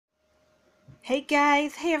Hey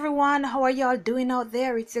guys, hey everyone, how are y'all doing out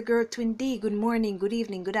there? It's your girl Twin D. Good morning, good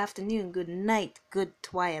evening, good afternoon, good night, good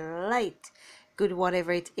twilight, good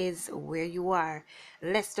whatever it is where you are.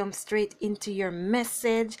 Let's jump straight into your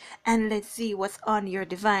message and let's see what's on your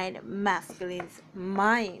divine masculine's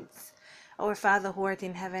minds. Our Father who art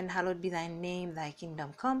in heaven, hallowed be thy name, thy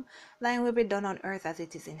kingdom come, thy will be done on earth as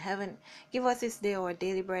it is in heaven. Give us this day our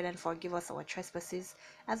daily bread and forgive us our trespasses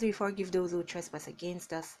as we forgive those who trespass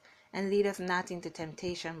against us. And lead us not into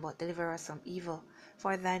temptation, but deliver us from evil.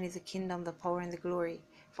 For thine is the kingdom, the power, and the glory,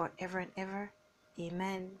 forever and ever.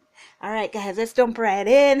 Amen. Alright guys, let's jump right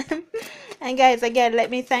in. And guys, again, let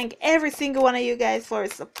me thank every single one of you guys for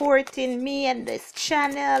supporting me and this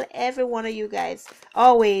channel. Every one of you guys.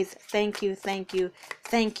 Always thank you, thank you,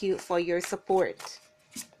 thank you for your support.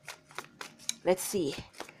 Let's see.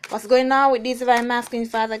 What's going on with these divine masculine,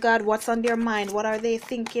 Father God? What's on their mind? What are they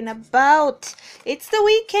thinking about? It's the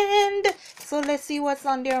weekend. So let's see what's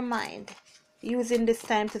on their mind. Using this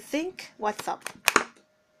time to think. What's up?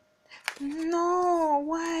 No.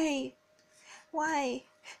 Why? Why?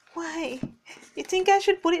 Why? You think I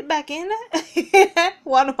should put it back in?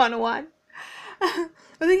 111. I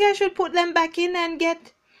think I should put them back in and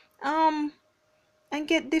get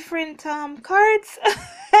different cards.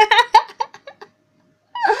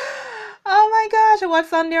 Oh my gosh,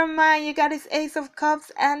 what's on your mind? You got this Ace of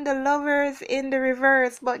Cups and the Lovers in the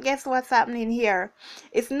reverse. But guess what's happening here?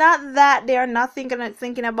 It's not that they are not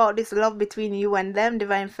thinking about this love between you and them,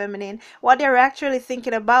 Divine Feminine. What they're actually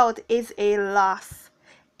thinking about is a loss.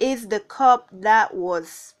 Is the cup that was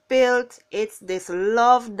spilled. It's this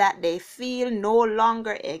love that they feel no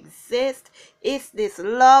longer exists. It's this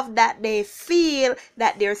love that they feel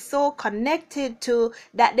that they're so connected to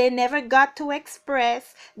that they never got to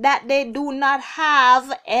express, that they do not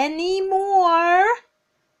have anymore.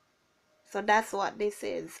 So that's what this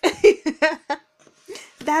is.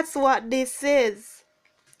 That's what this is.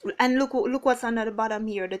 And look what's on the bottom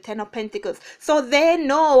here, the Ten of Pentacles. So they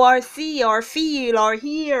know or see or feel or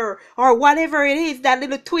hear or whatever it is, that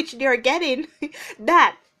little twitch they're getting,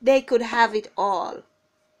 that they could have it all.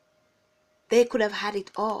 They could have had it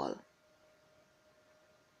all.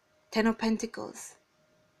 Ten of Pentacles.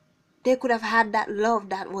 They could have had that love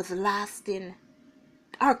that was lasting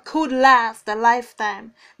or could last a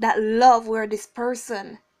lifetime. That love where this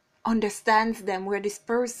person understands them, where this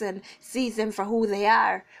person sees them for who they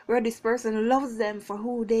are, where this person loves them for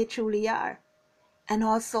who they truly are. And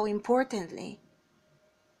also importantly,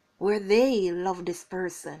 where they love this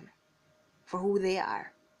person for who they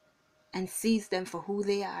are and sees them for who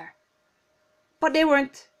they are. But they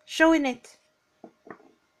weren't showing it.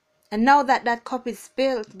 And now that that cup is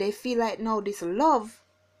spilled, they feel like now this love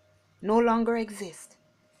no longer exists.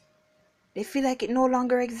 They feel like it no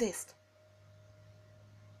longer exists.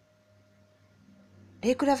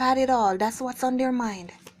 They could have had it all. That's what's on their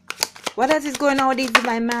mind. What else is going on with these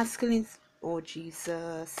divine masculines? Oh,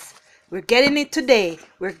 Jesus. We're getting it today.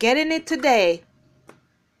 We're getting it today.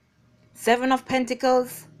 Seven of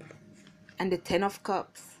Pentacles and the Ten of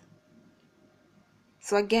Cups.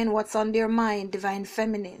 So again, what's on their mind, divine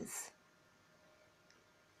feminines?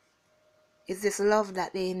 Is this love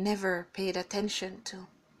that they never paid attention to?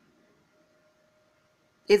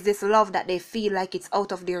 Is this love that they feel like it's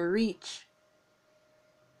out of their reach?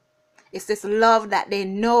 Is this love that they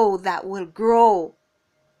know that will grow,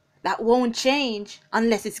 that won't change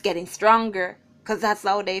unless it's getting stronger, because that's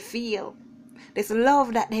how they feel? This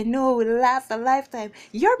love that they know will last a lifetime.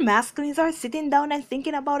 Your masculines are sitting down and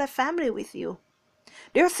thinking about a family with you.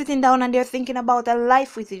 They're sitting down and they're thinking about a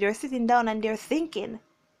life with you. They're sitting down and they're thinking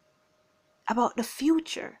about the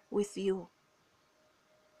future with you.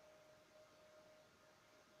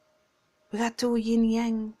 We got two yin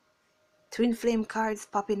yang twin flame cards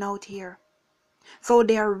popping out here. So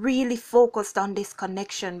they are really focused on this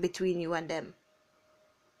connection between you and them.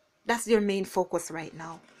 That's their main focus right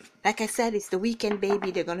now. Like I said, it's the weekend,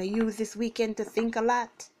 baby. They're going to use this weekend to think a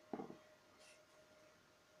lot.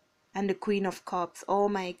 And the Queen of Cups. Oh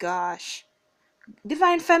my gosh.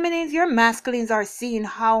 Divine feminines, your masculines are seeing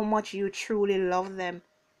how much you truly love them.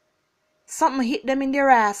 Something hit them in their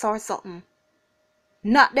ass or something.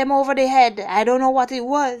 Knocked them over the head. I don't know what it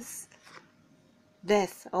was.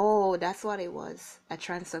 Death. Oh, that's what it was. A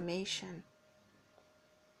transformation.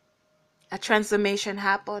 A transformation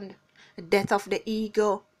happened. A death of the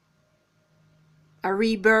ego. A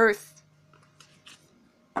rebirth.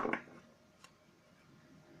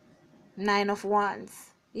 Nine of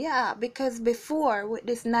Wands. Yeah, because before with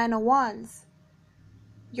this Nine of Wands,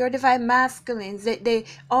 your divine masculines, they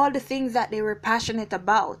all the things that they were passionate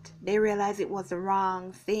about, they realized it was the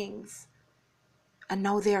wrong things. And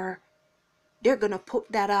now they're they're gonna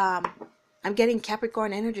put that I'm getting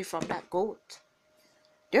Capricorn energy from that goat.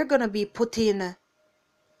 They're gonna be putting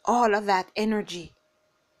all of that energy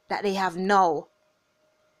that they have now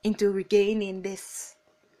into regaining this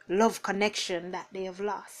love connection that they have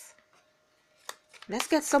lost. Let's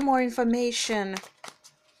get some more information.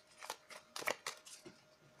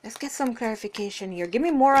 Let's get some clarification here. Give me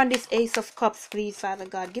more on this Ace of Cups, please, Father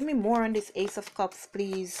God. Give me more on this Ace of Cups,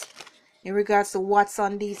 please, in regards to what's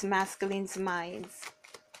on these masculines' minds.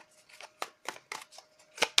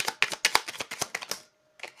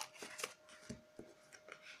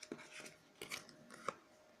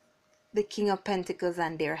 The King of Pentacles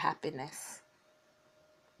and their happiness.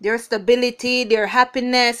 Their stability, their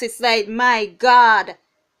happiness. It's like, my God,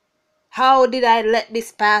 how did I let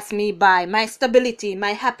this pass me by? My stability,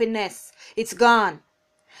 my happiness, it's gone.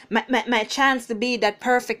 My chance to be that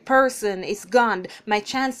perfect person is gone. My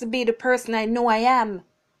chance to be the person I know I am.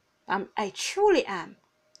 I truly am.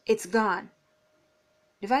 It's gone.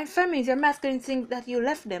 Divine Feminines, your masculine think that you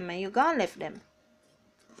left them and you gone left them.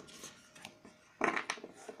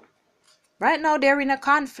 Right now they're in a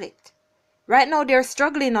conflict. Right now they're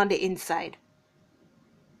struggling on the inside.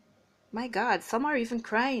 My God, some are even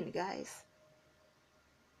crying, guys.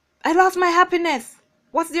 I lost my happiness.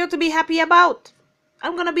 What's there to be happy about?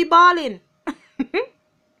 I'm gonna be bawling.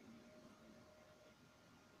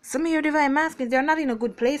 Some of your divine masculines, they're not in a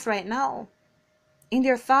good place right now. In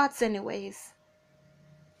their thoughts anyways.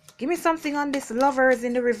 Give me something on this Lovers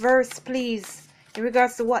in the reverse, please. In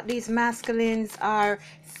regards to what these masculines are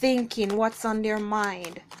thinking. What's on their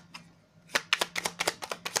mind.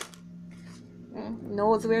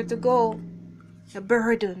 Knows where to go. The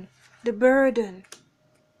burden. The burden.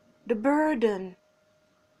 The burden.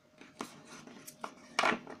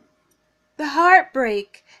 The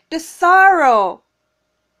heartbreak. The sorrow.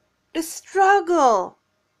 The struggle.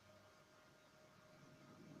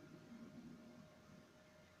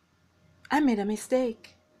 I made a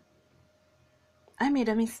mistake. I made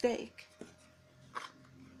a mistake.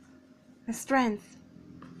 The strength.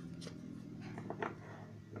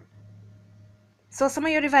 So some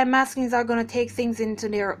of your divine masculines are going to take things into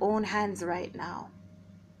their own hands right now.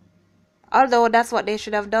 Although that's what they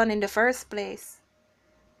should have done in the first place.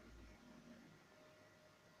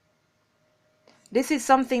 This is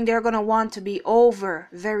something they're going to want to be over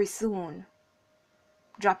very soon.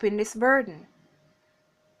 Dropping this burden.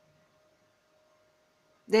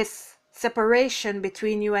 This separation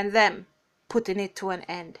between you and them. Putting it to an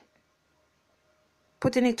end.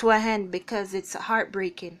 Putting it to an end because it's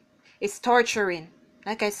heartbreaking. It's torturing.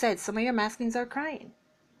 Like I said, some of your masculines are crying.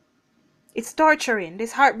 It's torturing.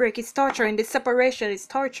 This heartbreak is torturing. This separation is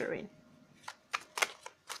torturing.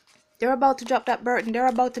 They're about to drop that burden. They're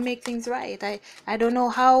about to make things right. I don't know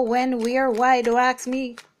how, when, where, why. Don't ask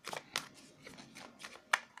me.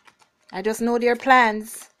 I just know their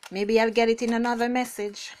plans. Maybe I'll get it in another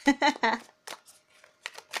message.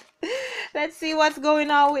 Let's see what's going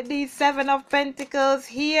on with these Seven of Pentacles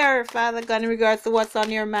here, Father God, in regards to what's on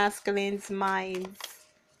your masculine's minds.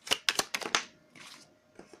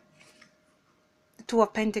 The Two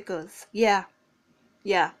of Pentacles. Yeah.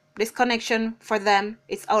 This connection for them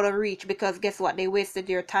is out of reach because guess what? They wasted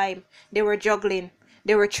their time. They were juggling.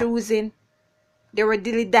 They were choosing. They were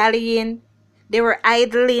dilly-dallying. They were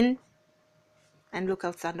idling. And look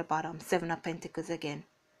what's on the bottom. Seven of Pentacles again.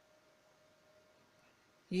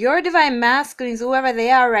 Your divine masculines, whoever they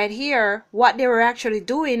are right here, what they were actually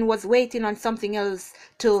doing was waiting on something else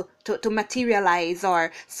to materialize,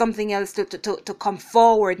 or something else to come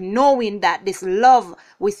forward, knowing that this love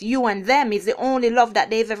with you and them is the only love that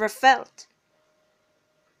they've ever felt.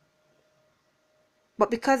 But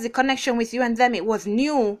because the connection with you and them, it was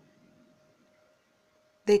new,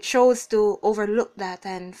 they chose to overlook that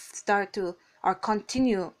and start to, or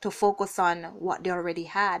continue to focus on what they already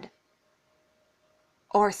had.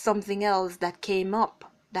 Or something else that came up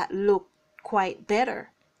that looked quite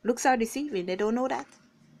better. Looks are deceiving. They don't know that.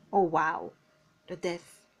 Oh, wow. The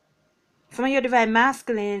Death. Some of your divine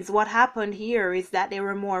masculines, what happened here is that they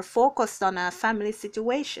were more focused on a family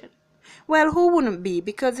situation. Well, who wouldn't be?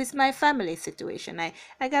 Because it's my family situation. I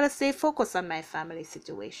gotta stay focused on my family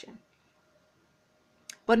situation.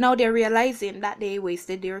 But now they're realizing that they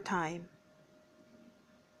wasted their time.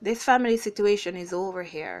 This family situation is over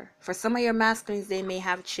here. For some of your masculines, they may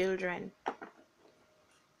have children.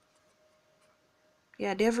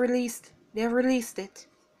 Yeah, they've released it.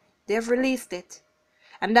 They've released it.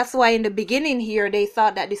 And that's why in the beginning here, they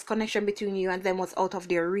thought that this connection between you and them was out of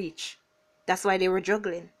their reach. That's why they were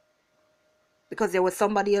juggling. Because there was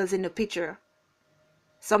somebody else in the picture.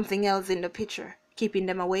 Something else in the picture, keeping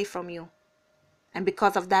them away from you. And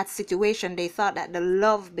because of that situation, they thought that the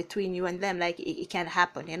love between you and them, like it can't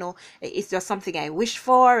happen, you know. It's just something I wish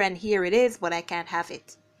for, and here it is, but I can't have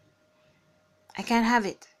it. I can't have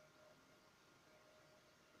it.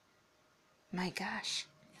 My gosh.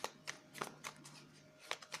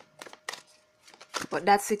 But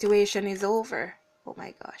that situation is over. Oh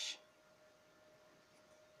my gosh.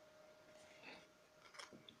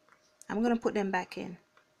 I'm gonna put them back in.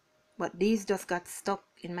 But these just got stuck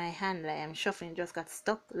in my hand. Like I'm shuffling, just got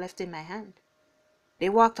stuck, left in my hand. They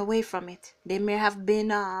walked away from it. There may have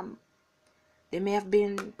been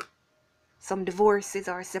some divorces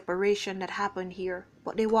or separation that happened here,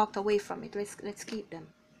 but they walked away from it. Let's keep them.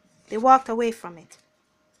 They walked away from it.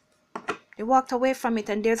 They walked away from it,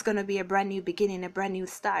 and there's gonna be a brand new beginning, a brand new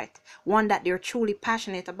start. One that they're truly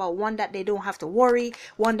passionate about, one that they don't have to worry,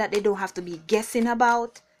 one that they don't have to be guessing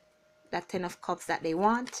about. That 10 of Cups that they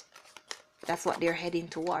want, that's what they're heading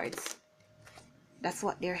towards. That's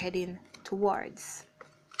what they're heading towards.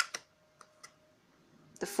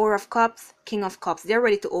 The 4 of Cups, King of Cups. They're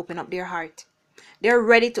ready to open up their heart. They're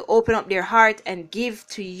ready to open up their heart and give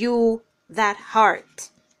to you that heart.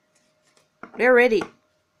 They're ready.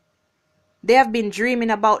 They have been dreaming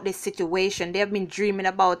about this situation. They have been dreaming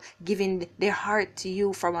about giving their heart to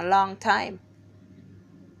you from a long time.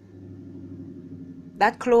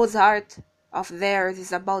 That closed heart of theirs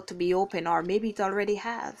is about to be open, or maybe it already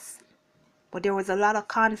has. But there was a lot of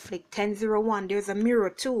conflict. 1001, there's a mirror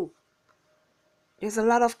too. There's a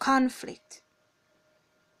lot of conflict.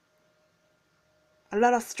 A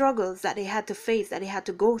lot of struggles that they had to face, that they had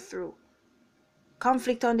to go through.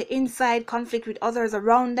 Conflict on the inside, conflict with others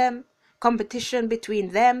around them, competition between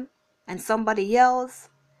them and somebody else,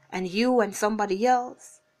 and you and somebody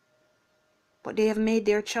else. But they have made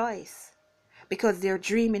their choice because they're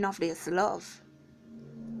dreaming of this love.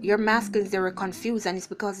 Your masculines, they were confused, and it's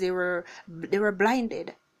because they were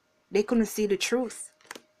blinded. They couldn't see the truth.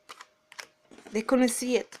 They couldn't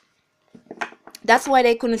see it. That's why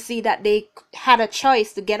they couldn't see that they had a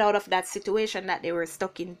choice to get out of that situation that they were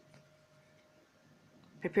stuck in.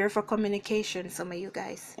 Prepare for communication, some of you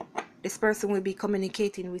guys. This person will be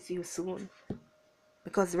communicating with you soon.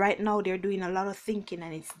 Because right now they're doing a lot of thinking,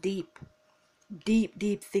 and it's deep. Deep,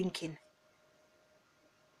 deep thinking.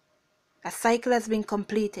 A cycle has been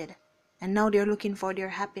completed, and now they're looking for their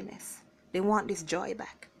happiness. They want this joy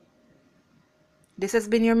back. This has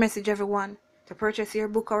been your message, everyone. To purchase your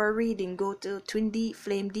book or a reading, go to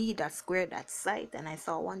twindy.flamed.square.site, and I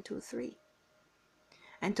saw 1, 2, 3.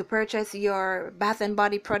 And to purchase your bath and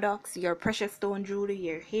body products, your precious stone jewelry,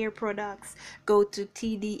 your hair products, go to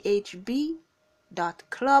tdhb.club.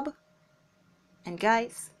 And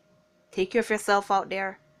guys, take care of yourself out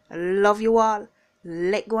there. I love you all.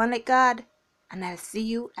 Let go and let God. And I'll see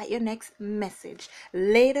you at your next message.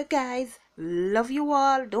 Later, guys. Love you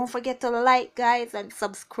all. Don't forget to like, guys, and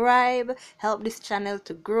subscribe. Help this channel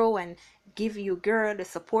to grow and give you, girl, the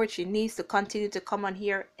support she needs to continue to come on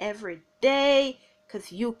here every day.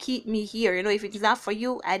 Because you keep me here. You know, if it's not for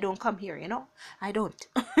you, I don't come here, you know. I don't.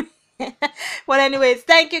 Well, anyways,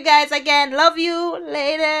 thank you guys again. Love you.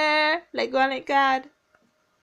 Later. Let go and let God.